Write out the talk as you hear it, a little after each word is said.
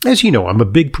As you know, I'm a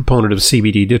big proponent of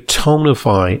CBD to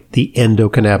tonify the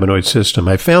endocannabinoid system.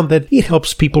 I found that it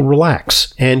helps people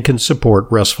relax and can support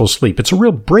restful sleep. It's a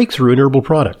real breakthrough in herbal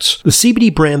products. The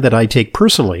CBD brand that I take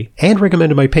personally and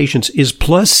recommend to my patients is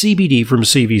Plus CBD from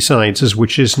CV Sciences,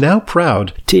 which is now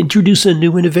proud to introduce a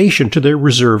new innovation to their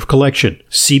Reserve collection,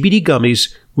 CBD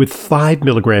gummies with 5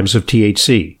 milligrams of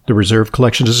THC. The Reserve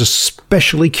collection is a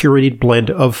specially curated blend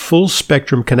of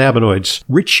full-spectrum cannabinoids,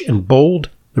 rich and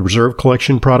bold. The Reserve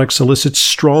Collection products elicit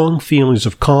strong feelings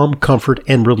of calm, comfort,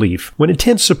 and relief when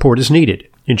intense support is needed.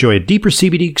 Enjoy a deeper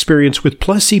CBD experience with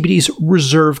Plus CBD's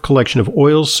Reserve collection of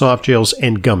oils, soft gels,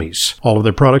 and gummies. All of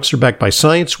their products are backed by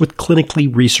science with clinically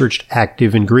researched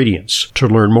active ingredients. To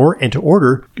learn more and to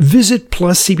order, visit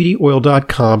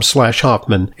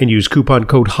pluscbdoil.com/Hoffman and use coupon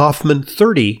code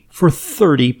Hoffman30 for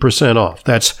 30% off.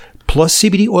 That's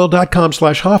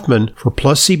pluscbdoil.com/Hoffman for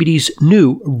Plus CBD's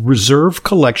new Reserve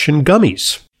Collection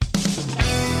gummies.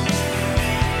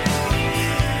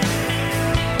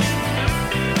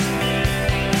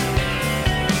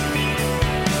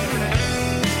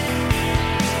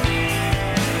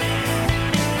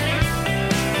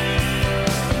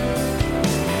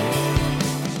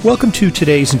 Welcome to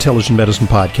today's Intelligent Medicine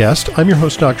Podcast. I'm your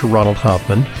host, Dr. Ronald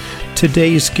Hoffman.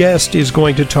 Today's guest is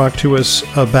going to talk to us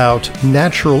about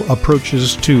natural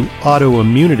approaches to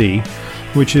autoimmunity,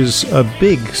 which is a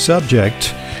big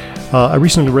subject. I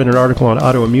recently read an article on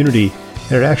autoimmunity,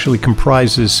 and it actually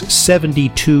comprises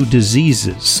 72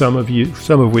 diseases, some of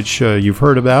which you've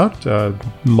heard about: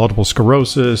 multiple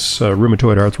sclerosis,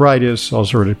 rheumatoid arthritis,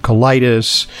 ulcerative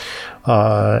colitis,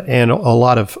 and a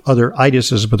lot of other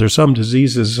itises, but there's some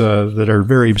diseases that are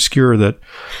very obscure that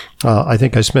I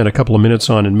think I spent a couple of minutes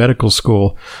on in medical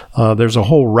school. There's a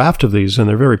whole raft of these, and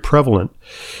they're very prevalent.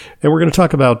 And we're going to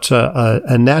talk about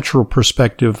a natural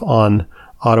perspective on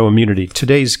autoimmunity.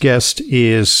 Today's guest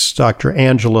is Dr.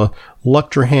 Angela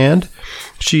Luchterhand.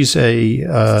 She's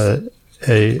a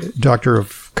doctor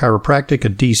of chiropractic, a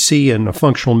DC, and a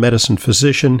functional medicine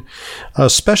physician,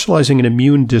 specializing in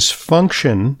immune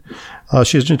dysfunction.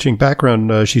 She has an interesting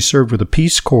background. She served with the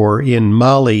Peace Corps in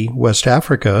Mali, West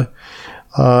Africa,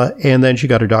 and then she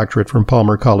got a doctorate from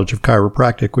Palmer College of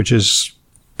Chiropractic, which is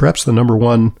perhaps the number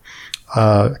one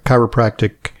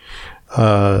chiropractic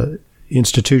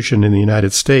institution in the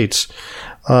United States.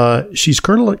 She's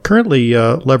currently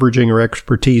leveraging her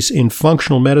expertise in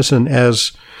functional medicine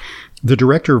as the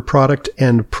Director of Product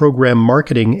and Program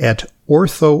Marketing at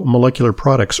Orthomolecular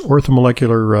Products.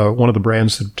 Orthomolecular, one of the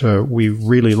brands that we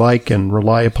really like and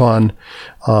rely upon,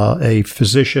 a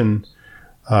physician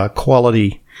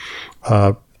quality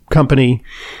company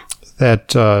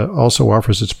that also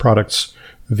offers its products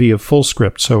via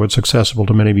FullScript, so it's accessible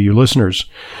to many of you listeners.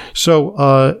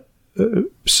 So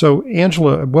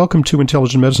Angela, welcome to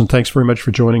Intelligent Medicine. Thanks very much for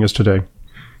joining us today.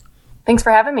 Thanks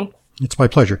for having me. It's my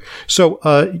pleasure. So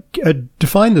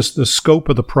define the scope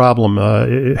of the problem.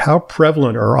 How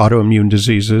prevalent are autoimmune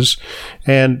diseases?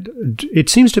 And it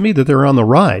seems to me that they're on the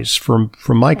rise from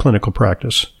my clinical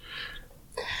practice.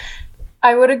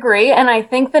 I would agree. And I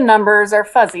think the numbers are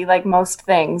fuzzy, like most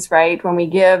things, right? When we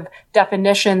give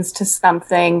definitions to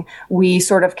something, we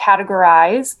sort of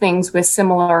categorize things with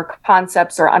similar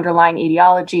concepts or underlying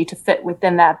etiology to fit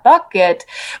within that bucket.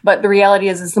 But the reality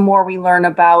is the more we learn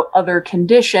about other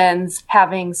conditions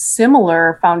having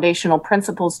similar foundational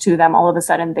principles to them, all of a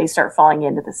sudden they start falling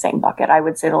into the same bucket. I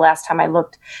would say the last time I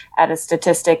looked at a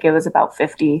statistic, it was about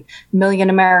 50 million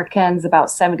Americans.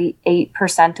 About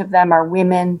 78% of them are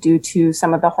women due to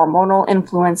some of the hormonal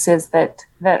influences that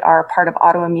are part of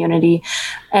autoimmunity.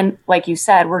 And like you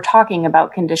said, we're talking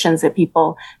about conditions that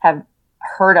people have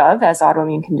heard of as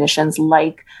autoimmune conditions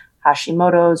like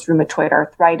Hashimoto's, rheumatoid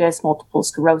arthritis, multiple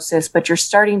sclerosis, but you're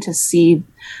starting to see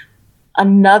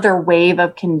another wave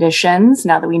of conditions,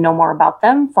 now that we know more about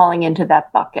them, falling into that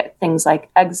bucket. Things like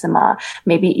eczema,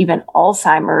 maybe even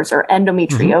Alzheimer's or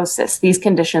endometriosis, these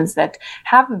conditions that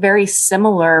have very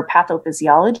similar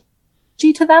pathophysiology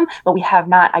to them, but we have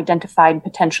not identified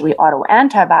potentially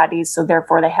autoantibodies, so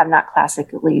therefore they have not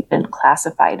classically been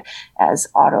classified as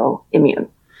autoimmune.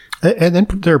 And then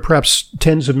there are perhaps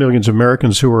tens of millions of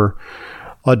Americans who are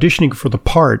auditioning for the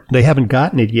part. They haven't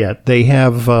gotten it yet. They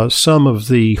have some of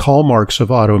the hallmarks of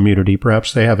autoimmunity.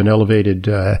 Perhaps they have an elevated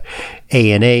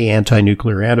ANA,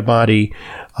 anti-nuclear antibody.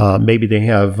 Maybe they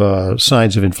have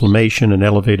signs of inflammation, an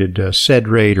elevated SED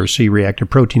rate or C-reactive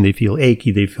protein. They feel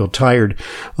achy, they feel tired,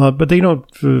 but they don't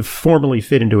formally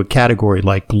fit into a category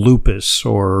like lupus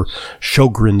or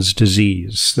Sjogren's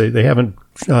disease. They haven't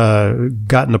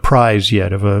gotten the prize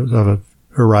yet of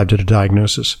arrived at a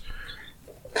diagnosis.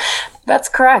 That's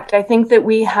correct. I think that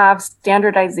we have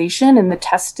standardization in the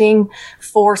testing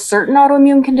for certain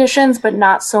autoimmune conditions, but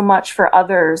not so much for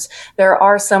others. There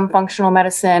are some functional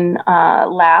medicine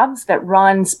labs that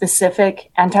run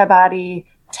specific antibody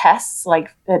tests, like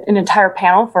an entire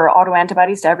panel for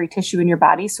autoantibodies to every tissue in your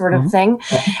body sort of thing.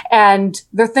 And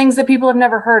they're things that people have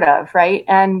never heard of, right?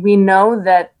 And we know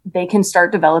that they can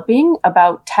start developing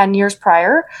about 10 years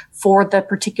prior for the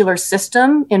particular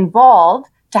system involved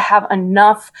to have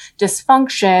enough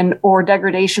dysfunction or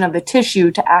degradation of the tissue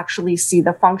to actually see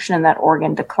the function in that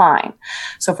organ decline.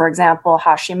 So for example,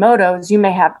 Hashimoto's, you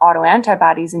may have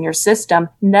autoantibodies in your system,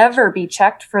 never be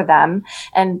checked for them,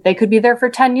 and they could be there for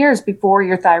 10 years before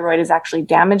your thyroid is actually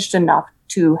damaged enough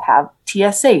to have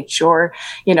TSH or,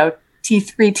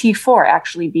 T3, T4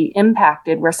 actually be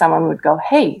impacted, where someone would go,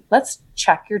 hey, let's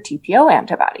check your TPO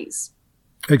antibodies.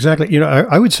 Exactly.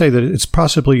 I would say that it's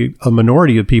possibly a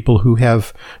minority of people who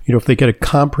have, if they get a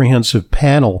comprehensive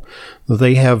panel,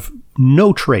 they have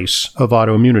no trace of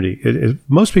autoimmunity.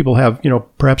 Most people have,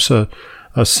 perhaps a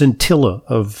scintilla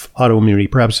of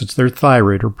autoimmunity. Perhaps it's their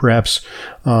thyroid, or perhaps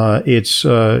it's,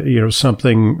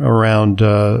 something around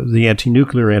the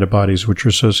anti-nuclear antibodies, which are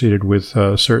associated with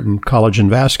certain collagen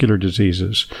vascular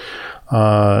diseases.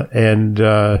 So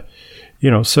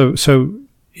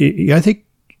I think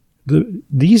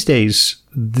these days,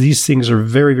 these things are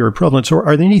very, very prevalent. So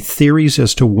are there any theories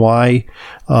as to why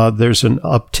there's an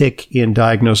uptick in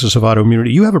diagnosis of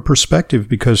autoimmunity? You have a perspective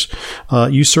because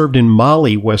you served in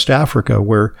Mali, West Africa,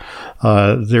 where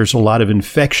there's a lot of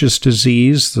infectious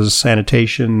disease. The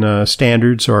sanitation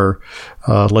standards are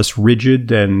less rigid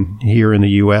than here in the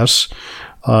U.S.,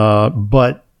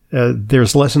 but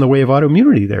there's less in the way of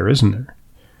autoimmunity there, isn't there?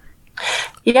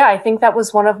 Yeah, I think that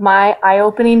was one of my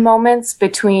eye-opening moments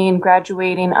between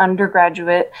graduating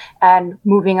undergraduate and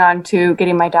moving on to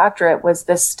getting my doctorate, was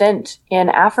this stint in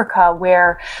Africa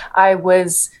where I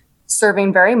was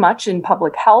serving very much in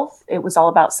public health. It was all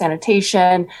about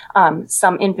sanitation,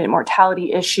 some infant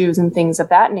mortality issues and things of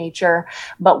that nature.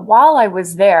 But while I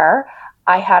was there,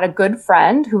 I had a good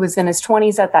friend who was in his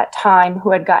 20s at that time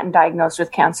who had gotten diagnosed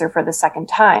with cancer for the second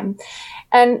time.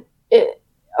 And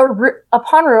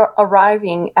upon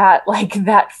arriving at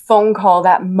that phone call,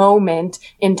 that moment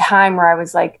in time where I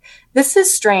was like, this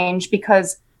is strange,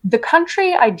 because the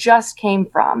country I just came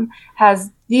from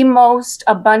has the most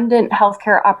abundant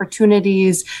healthcare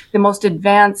opportunities, the most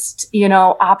advanced,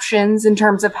 options in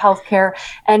terms of healthcare.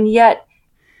 And yet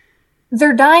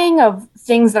they're dying of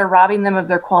things that are robbing them of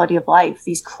their quality of life,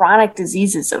 these chronic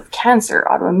diseases of cancer,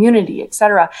 autoimmunity, et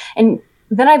cetera. And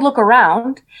then I'd look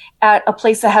around at a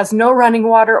place that has no running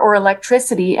water or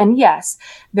electricity. And yes,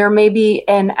 there may be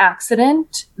an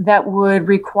accident that would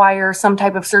require some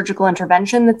type of surgical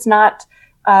intervention that's not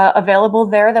available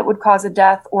there that would cause a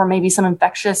death, or maybe some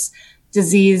infectious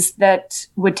disease that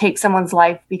would take someone's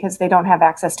life because they don't have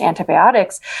access to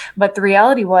antibiotics. But the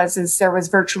reality is there was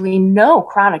virtually no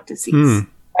chronic disease,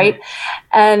 right?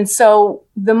 And so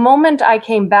the moment I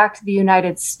came back to the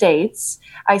United States,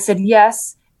 I said,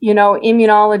 yes,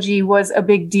 immunology was a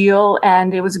big deal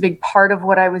and it was a big part of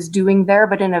what I was doing there,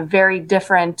 but in a very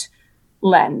different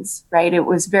lens, right? It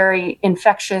was very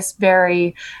infectious,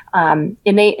 very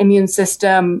innate immune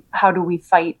system. How do we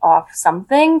fight off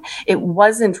something? It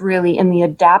wasn't really in the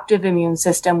adaptive immune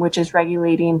system, which is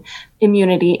regulating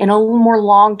immunity in a little more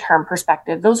long-term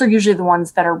perspective. Those are usually the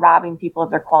ones that are robbing people of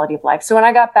their quality of life. So when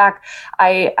I got back,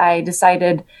 I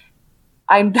decided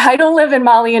I don't live in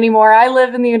Mali anymore. I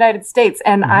live in the United States,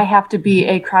 and I have to be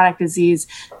a chronic disease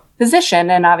physician,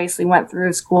 and obviously went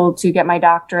through school to get my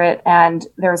doctorate. And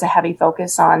there was a heavy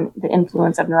focus on the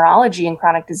influence of neurology in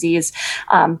chronic disease.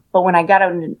 But when I got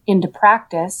out into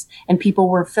practice and people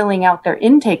were filling out their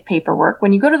intake paperwork,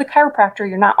 when you go to the chiropractor,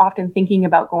 you're not often thinking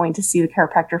about going to see the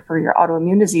chiropractor for your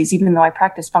autoimmune disease, even though I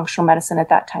practiced functional medicine at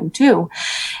that time too.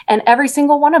 And every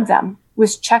single one of them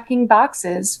was checking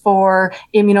boxes for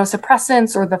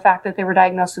immunosuppressants, or the fact that they were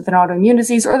diagnosed with an autoimmune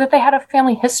disease, or that they had a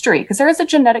family history, because there is a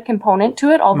genetic component to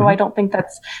it, although I don't think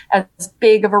that's as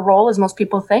big of a role as most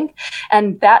people think.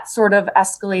 And that sort of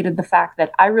escalated the fact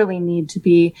that I really need to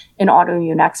be an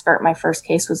autoimmune expert. My first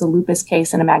case was a lupus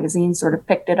case, and a magazine sort of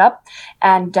picked it up.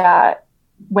 And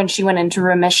when she went into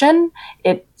remission,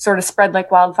 it sort of spread like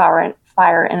wildfire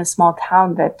in a small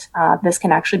town that this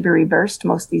can actually be reversed.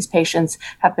 Most of these patients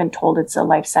have been told it's a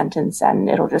life sentence, and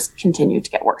it'll just continue to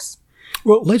get worse.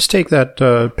 Well, let's take that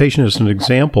patient as an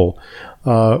example.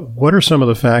 What are some of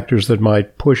the factors that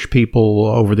might push people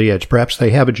over the edge? Perhaps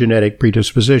they have a genetic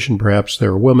predisposition. Perhaps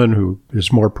they're a woman who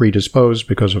is more predisposed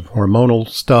because of hormonal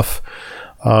stuff.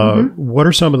 What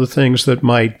are some of the things that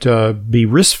might be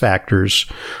risk factors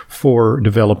for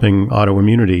developing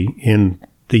autoimmunity in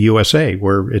the USA,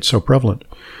 where it's so prevalent?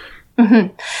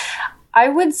 I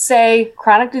would say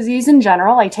chronic disease in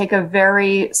general. I take a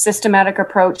very systematic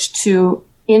approach to,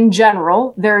 in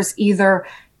general, there's either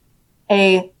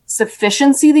a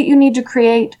sufficiency that you need to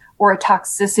create or a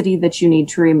toxicity that you need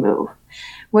to remove.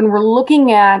 When we're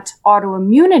looking at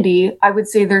autoimmunity, I would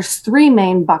say there's three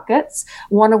main buckets,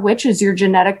 one of which is your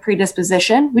genetic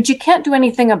predisposition, which you can't do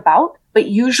anything about, but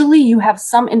usually you have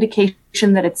some indication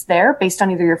that it's there based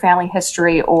on either your family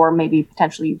history or maybe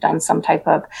potentially you've done some type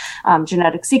of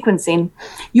genetic sequencing.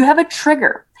 You have a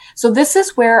trigger. So this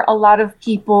is where a lot of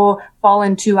people fall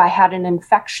into, I had an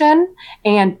infection,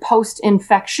 and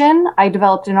post-infection, I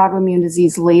developed an autoimmune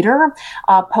disease later.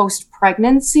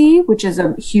 Post-pregnancy, which is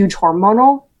a huge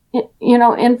hormonal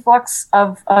influx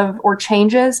of or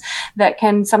changes that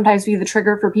can sometimes be the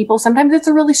trigger for people. Sometimes it's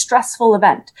a really stressful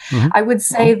event. I would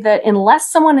say that unless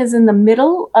someone is in the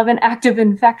middle of an active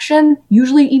infection,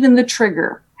 usually even the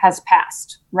trigger has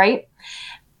passed, right?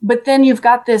 But then you've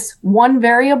got this one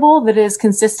variable that is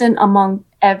consistent among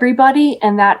everybody,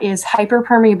 and that is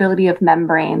hyperpermeability of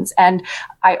membranes. And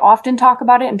I often talk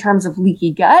about it in terms of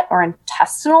leaky gut or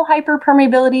intestinal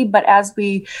hyperpermeability, but as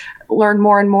we learn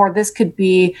more and more, this could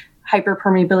be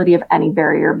hyperpermeability of any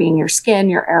barrier, being your skin,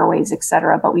 your airways, et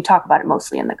cetera. But we talk about it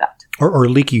mostly in the gut. Or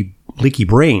leaky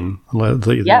brain.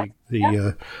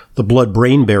 The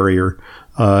blood-brain barrier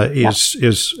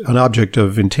is an object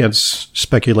of intense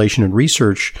speculation and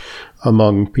research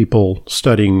among people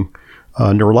studying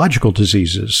neurological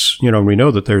diseases. We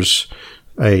know that there's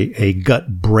a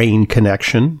gut-brain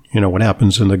connection. What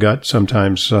happens in the gut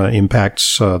sometimes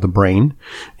impacts the brain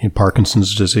in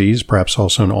Parkinson's disease, perhaps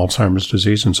also in Alzheimer's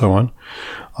disease, and so on.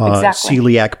 Exactly.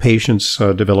 Celiac patients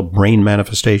develop brain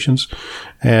manifestations.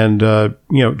 And,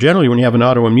 generally when you have an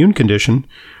autoimmune condition,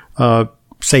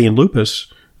 say in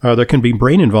lupus, there can be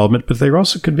brain involvement, but there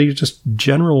also could be just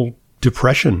general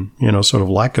depression, sort of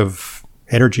lack of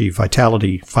energy,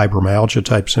 vitality, fibromyalgia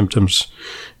type symptoms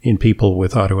in people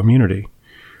with autoimmunity.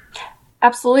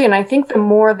 Absolutely. And I think the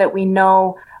more that we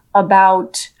know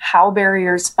about how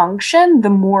barriers function, the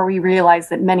more we realize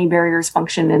that many barriers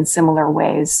function in similar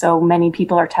ways. So many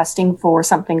people are testing for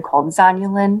something called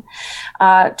zonulin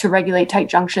to regulate tight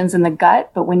junctions in the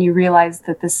gut. But when you realize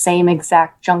that the same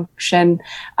exact junction,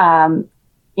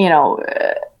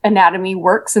 anatomy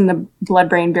works in the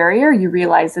blood-brain barrier, you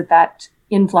realize that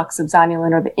influx of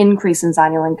zonulin or the increase in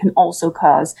zonulin can also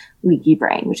cause leaky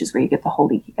brain, which is where you get the whole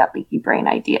leaky gut, leaky brain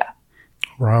idea.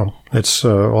 Wow. It's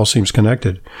all seems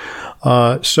connected.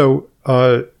 So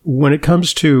when it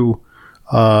comes to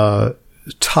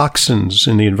toxins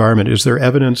in the environment, is there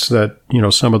evidence that,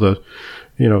 some of the,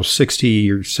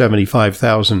 60 or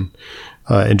 75,000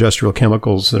 industrial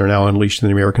chemicals that are now unleashed in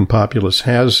the American populace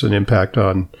has an impact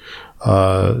on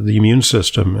the immune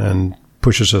system and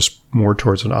pushes us more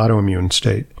towards an autoimmune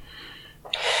state?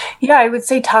 Yeah, I would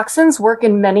say toxins work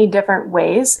in many different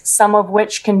ways, some of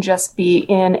which can just be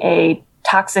in a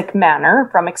toxic manner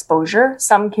from exposure.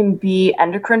 Some can be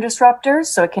endocrine disruptors,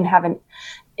 so it can have an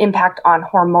impact on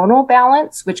hormonal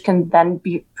balance, which can then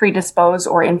be predispose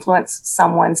or influence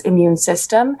someone's immune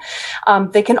system.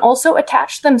 They can also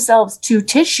attach themselves to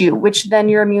tissue, which then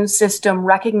your immune system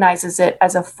recognizes it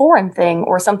as a foreign thing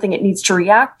or something it needs to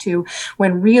react to,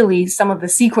 when really some of the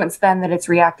sequence then that it's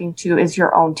reacting to is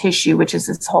your own tissue, which is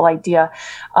this whole idea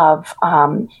of,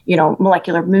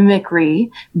 molecular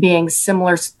mimicry, being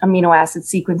similar amino acid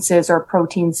sequences or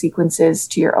protein sequences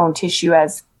to your own tissue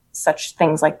as such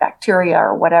things like bacteria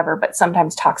or whatever, but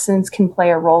sometimes toxins can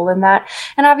play a role in that.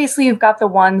 And obviously you've got the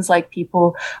ones like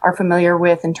people are familiar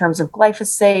with in terms of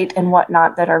glyphosate and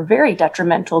whatnot that are very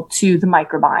detrimental to the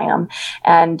microbiome.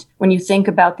 And when you think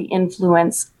about the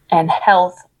influence and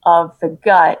health of the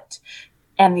gut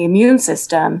and the immune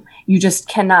system, you just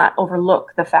cannot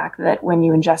overlook the fact that when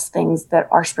you ingest things that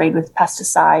are sprayed with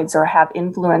pesticides or have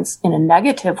influence in a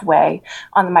negative way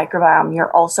on the microbiome,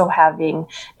 you're also having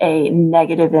a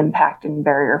negative impact in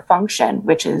barrier function,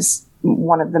 which is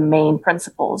one of the main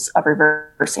principles of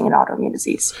reversing an autoimmune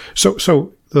disease.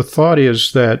 So the thought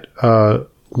is that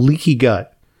leaky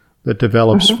gut that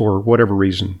develops for whatever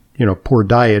reason, poor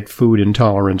diet, food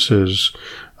intolerances,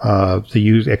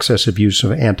 the excessive use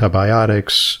of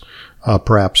antibiotics,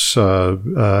 perhaps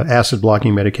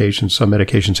acid-blocking medications. Some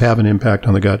medications have an impact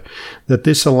on the gut. That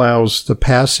this allows the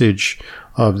passage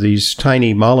of these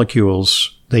tiny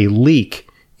molecules. They leak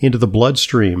into the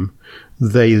bloodstream.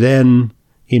 They then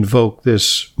invoke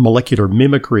this molecular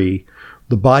mimicry.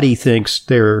 The body thinks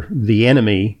they're the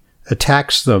enemy,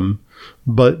 attacks them,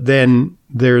 but then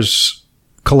there's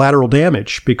collateral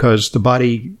damage because the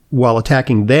body, while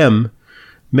attacking them,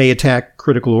 may attack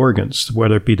critical organs,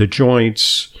 whether it be the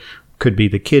joints, could be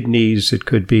the kidneys, it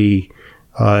could be,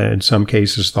 in some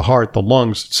cases, the heart, the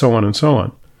lungs, so on and so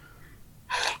on.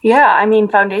 Yeah, I mean,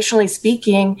 foundationally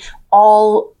speaking,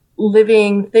 all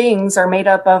living things are made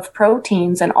up of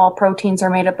proteins, and all proteins are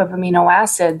made up of amino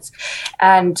acids.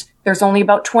 And there's only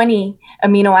about 20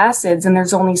 amino acids, and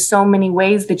there's only so many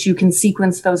ways that you can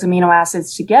sequence those amino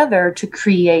acids together to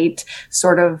create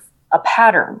sort of a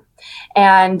pattern.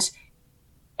 And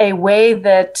a way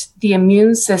that the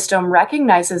immune system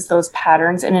recognizes those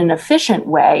patterns in an efficient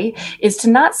way is to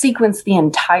not sequence the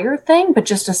entire thing, but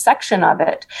just a section of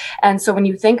it. And so when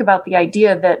you think about the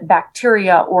idea that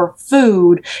bacteria or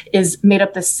food is made up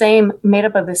of the same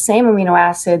amino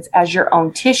acids as your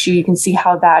own tissue, you can see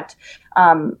how that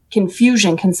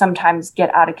confusion can sometimes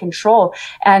get out of control.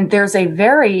 And there's a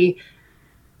very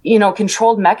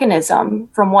controlled mechanism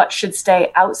from what should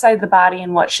stay outside the body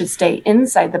and what should stay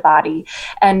inside the body.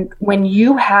 And when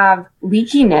you have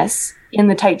leakiness in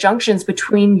the tight junctions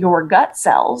between your gut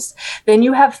cells, then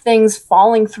you have things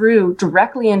falling through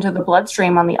directly into the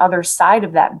bloodstream on the other side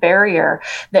of that barrier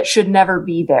that should never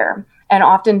be there. And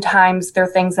oftentimes they're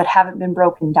things that haven't been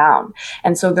broken down.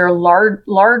 And so they're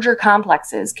larger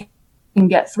complexes can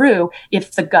get through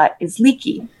if the gut is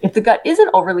leaky. If the gut isn't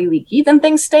overly leaky, then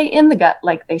things stay in the gut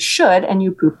like they should, and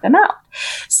you poop them out.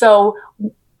 So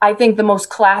I think the most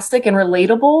classic and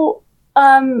relatable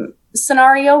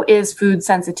scenario is food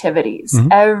sensitivities. Mm-hmm.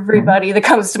 Everybody that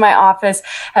comes to my office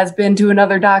has been to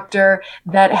another doctor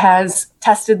that has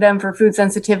tested them for food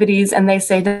sensitivities, and they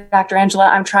say, Dr. Angela,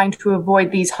 I'm trying to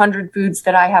avoid these 100 foods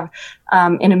that I have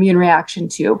an immune reaction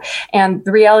to. And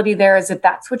the reality there is that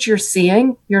that's what you're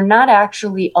seeing. You're not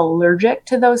actually allergic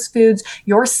to those foods.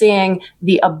 You're seeing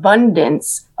the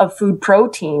abundance of food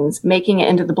proteins making it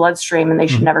into the bloodstream, and they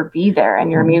should never be there.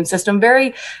 And your immune system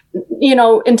very,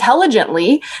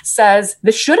 intelligently says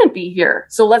this shouldn't be here.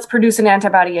 So let's produce an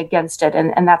antibody against it.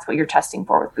 And that's what you're testing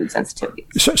for with food sensitivity.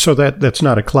 So that's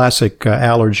not a classic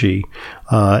allergy.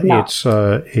 No. It's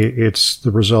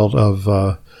the result of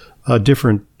a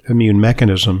different immune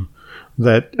mechanism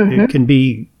that it can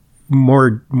be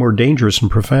more dangerous and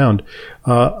profound.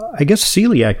 I guess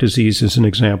celiac disease is an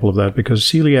example of that, because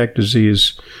celiac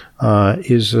disease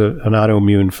is an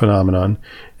autoimmune phenomenon.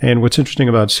 And what's interesting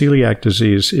about celiac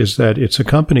disease is that it's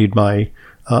accompanied by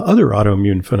other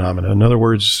autoimmune phenomena. In other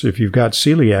words, if you've got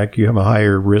celiac, you have a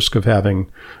higher risk of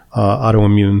having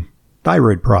autoimmune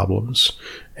thyroid problems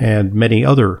and many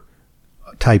other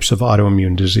types of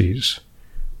autoimmune disease.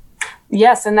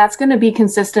 Yes, and that's going to be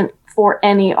consistent for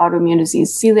any autoimmune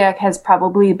disease. Celiac has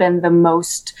probably been the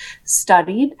most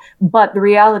studied, but the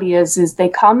reality is they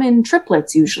come in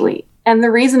triplets usually. And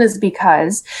the reason is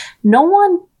because no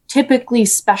one typically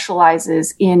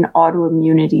specializes in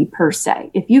autoimmunity per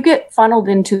se. If you get funneled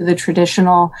into the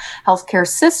traditional healthcare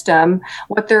system,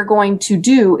 what they're going to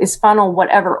do is funnel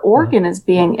whatever organ is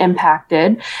being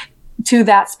impacted to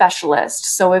that specialist.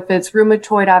 So if it's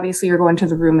rheumatoid, obviously you're going to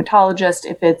the rheumatologist.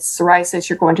 If it's psoriasis,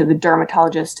 you're going to the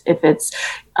dermatologist. If it's,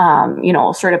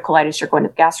 ulcerative colitis, you're going to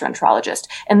the gastroenterologist.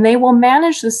 And they will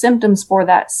manage the symptoms for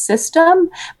that system,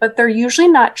 but they're usually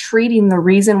not treating the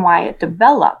reason why it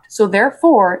developed. So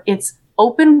therefore, it's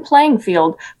open playing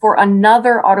field for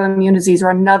another autoimmune disease or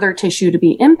another tissue to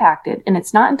be impacted. And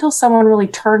it's not until someone really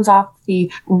turns off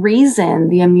the reason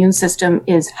the immune system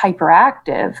is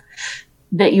hyperactive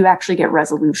that you actually get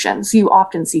resolution. So you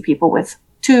often see people with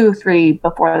 2, 3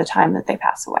 before the time that they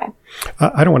pass away.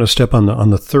 I don't want to step on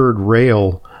the third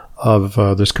rail of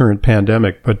this current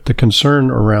pandemic, but the concern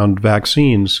around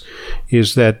vaccines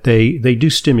is that they do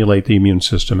stimulate the immune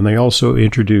system, and they also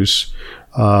introduce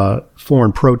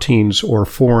foreign proteins or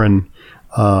foreign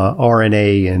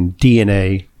RNA and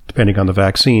DNA, depending on the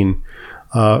vaccine,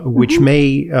 which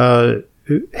may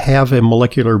have a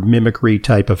molecular mimicry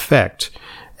type effect.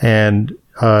 And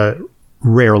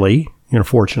rarely,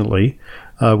 fortunately,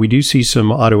 we do see some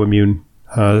autoimmune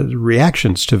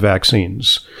reactions to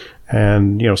vaccines.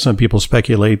 And, some people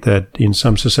speculate that in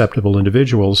some susceptible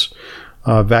individuals,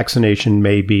 vaccination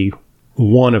may be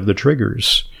one of the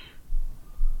triggers.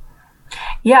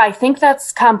 Yeah, I think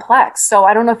that's complex. So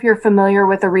I don't know if you're familiar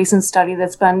with a recent study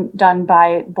that's been done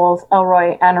by both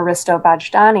Elroy and Aristo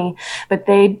Bajdani, but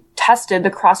they tested the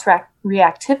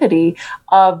cross-reactivity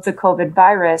of the COVID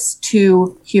virus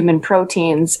to human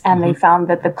proteins, and they found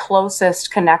that the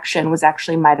closest connection was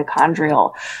actually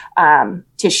mitochondrial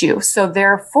tissue. So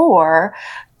therefore,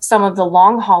 some of the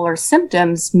long hauler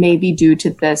symptoms may be due to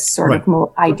this sort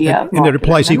of idea. And it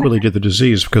applies equally to the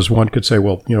disease, because one could say,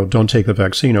 well, don't take the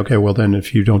vaccine. Okay, well, then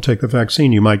if you don't take the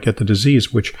vaccine, you might get the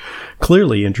disease, which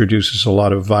clearly introduces a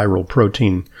lot of viral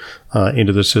protein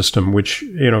into the system, which,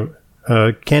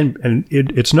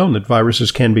 it's known that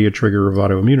viruses can be a trigger of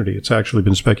autoimmunity. It's actually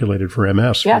been speculated for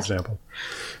MS, for example.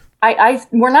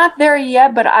 We're not there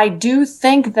yet, but I do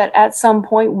think that at some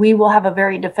point we will have a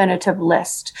very definitive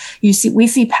list. We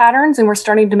see patterns and we're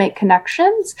starting to make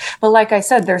connections. But like I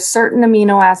said, there's certain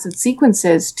amino acid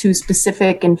sequences to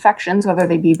specific infections, whether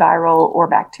they be viral or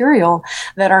bacterial,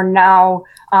 that are now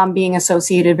being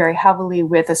associated very heavily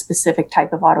with a specific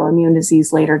type of autoimmune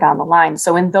disease later down the line.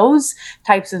 So in those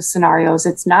types of scenarios,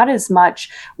 it's not as much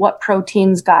what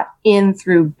proteins got in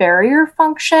through barrier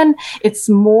function. It's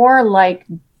more like,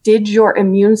 did your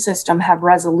immune system have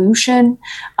resolution?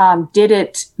 Did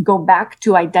it go back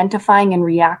to identifying and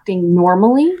reacting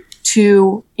normally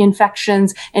to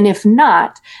infections? And if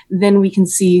not, then we can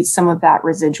see some of that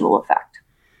residual effect.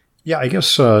 Yeah, I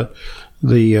guess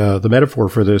the metaphor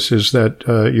for this is that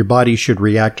your body should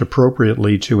react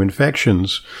appropriately to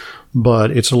infections,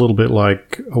 but it's a little bit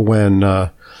like when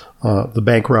the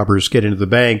bank robbers get into the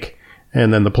bank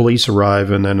and then the police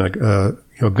arrive and then a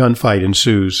gunfight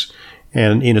ensues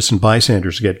and innocent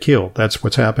bystanders get killed. That's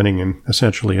what's happening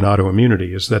essentially in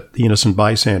autoimmunity, is that the innocent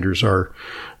bystanders are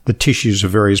the tissues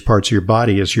of various parts of your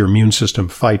body as your immune system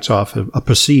fights off a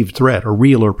perceived threat, a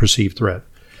real or perceived threat.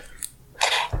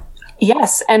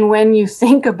 Yes. And when you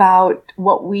think about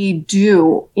what we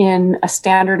do in a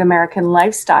standard American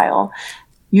lifestyle,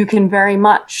 you can very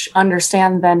much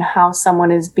understand then how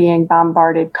someone is being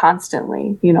bombarded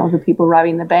constantly. The people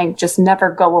robbing the bank just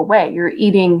never go away. You're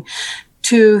eating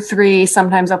 2, 3,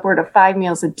 sometimes upward of 5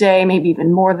 meals a day, maybe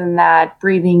even more than that,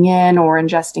 breathing in or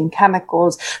ingesting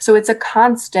chemicals. So it's a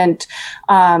constant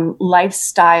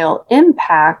lifestyle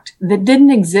impact that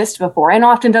didn't exist before and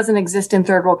often doesn't exist in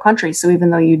third world countries. So even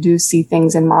though you do see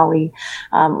things in Mali,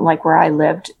 like where I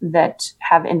lived, that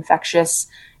have infectious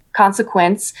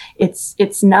consequence,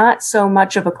 it's not so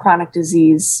much of a chronic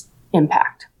disease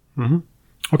impact. Mm-hmm.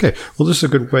 Okay. Well, this is a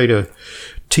good way to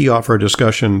tee off our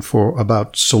discussion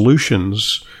about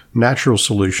solutions, natural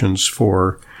solutions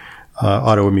for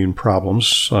autoimmune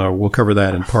problems. We'll cover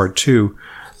that in part 2.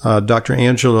 Dr.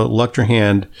 Angela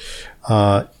Luchterhand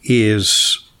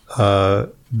is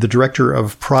the Director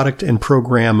of Product and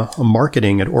Program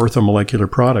Marketing at Orthomolecular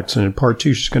Products. And in part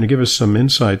 2, she's going to give us some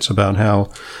insights about how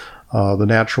the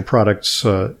natural products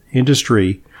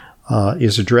industry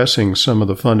is addressing some of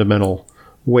the fundamental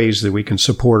ways that we can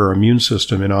support our immune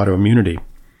system in autoimmunity.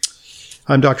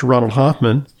 I'm Dr. Ronald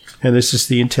Hoffman, and this is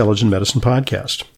the Intelligent Medicine Podcast.